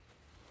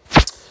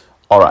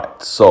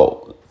Alright,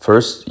 so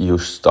first you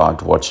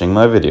start watching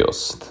my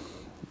videos.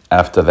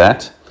 After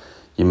that,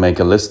 you make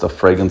a list of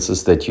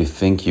fragrances that you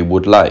think you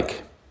would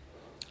like.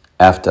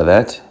 After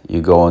that,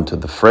 you go into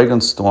the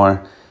fragrance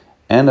store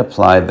and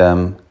apply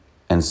them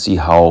and see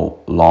how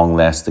long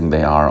lasting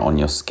they are on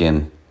your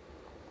skin.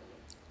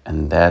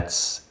 And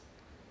that's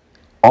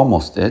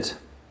almost it,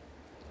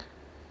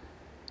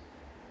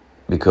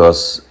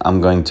 because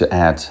I'm going to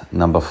add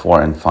number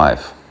 4 and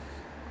 5.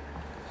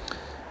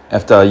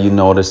 After you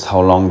notice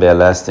how long they're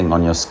lasting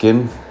on your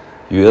skin,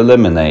 you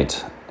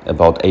eliminate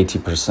about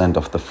 80%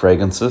 of the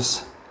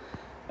fragrances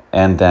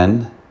and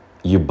then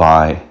you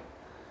buy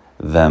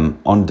them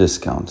on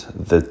discount,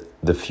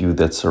 the few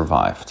that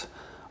survived.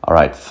 All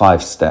right,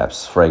 5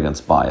 steps,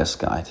 fragrance buyer's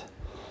guide.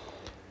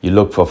 You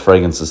look for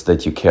fragrances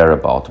that you care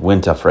about,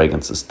 winter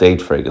fragrances,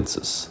 date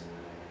fragrances,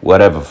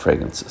 whatever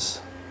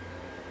fragrances.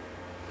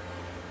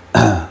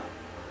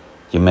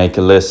 You make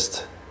a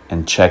list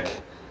and check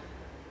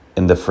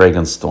in the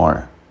fragrance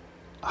store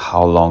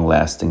how long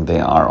lasting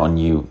they are on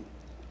you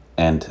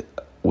and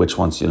which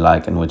ones you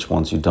like and which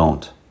ones you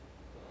don't.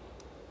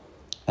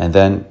 And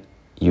then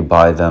you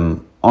buy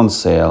them on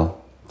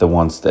sale, the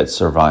ones that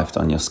survived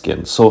on your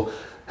skin. So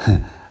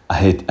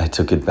I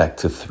took it back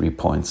to 3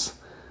 points.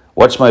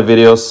 Watch my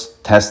videos,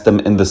 test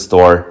them in the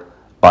store,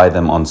 buy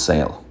them on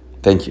sale.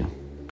 Thank you.